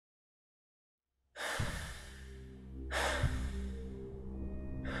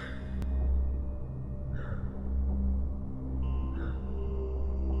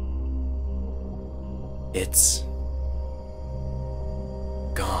It's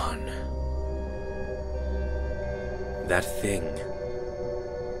gone. That thing,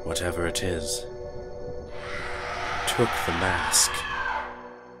 whatever it is, took the mask.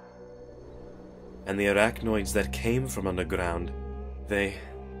 And the arachnoids that came from underground, they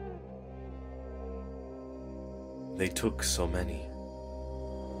took so many.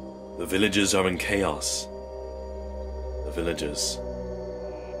 The villages are in chaos. The villages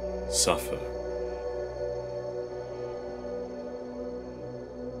suffer.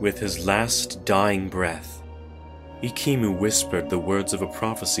 With his last dying breath, Ikimu whispered the words of a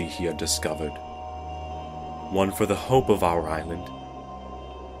prophecy he had discovered. One for the hope of our island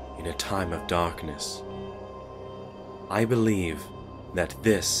in a time of darkness. I believe that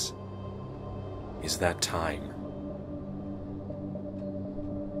this is that time.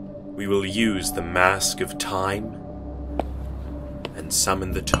 We will use the Mask of Time and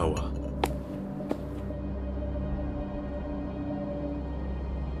summon the Toa.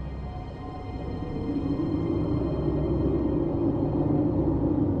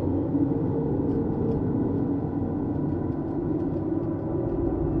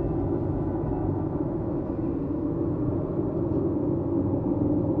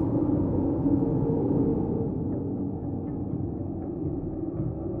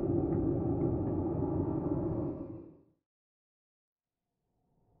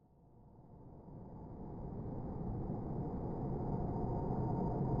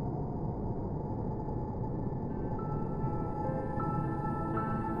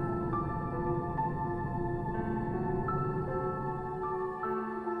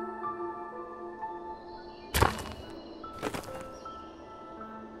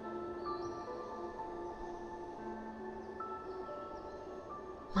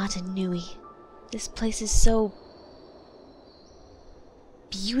 Nui, this place is so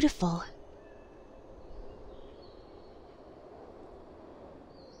beautiful.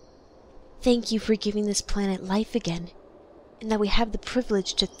 Thank you for giving this planet life again, and that we have the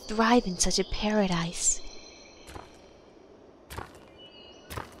privilege to thrive in such a paradise.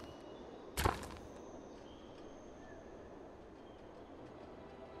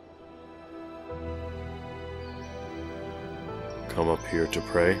 Come up here to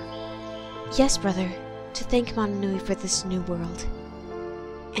pray? Yes, brother, to thank Nui for this new world.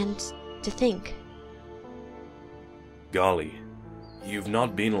 And to think. Golly, you've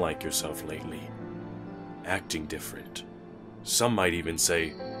not been like yourself lately. Acting different. Some might even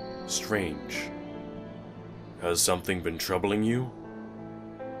say, strange. Has something been troubling you?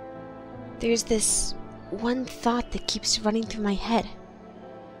 There's this one thought that keeps running through my head.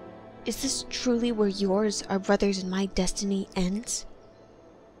 Is this truly where yours, our brothers, and my destiny ends?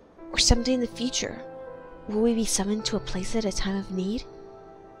 Or someday in the future, will we be summoned to a place at a time of need?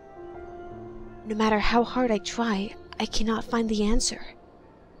 No matter how hard I try, I cannot find the answer.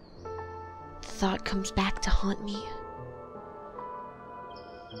 The thought comes back to haunt me.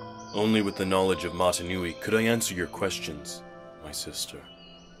 Only with the knowledge of Nui could I answer your questions, my sister.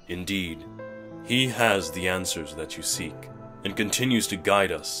 Indeed, he has the answers that you seek, and continues to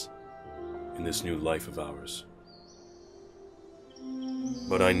guide us in this new life of ours.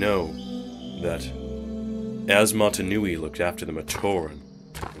 But I know that as Nui looked after the Matoran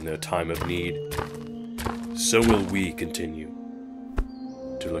in their time of need, so will we continue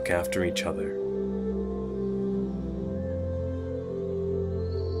to look after each other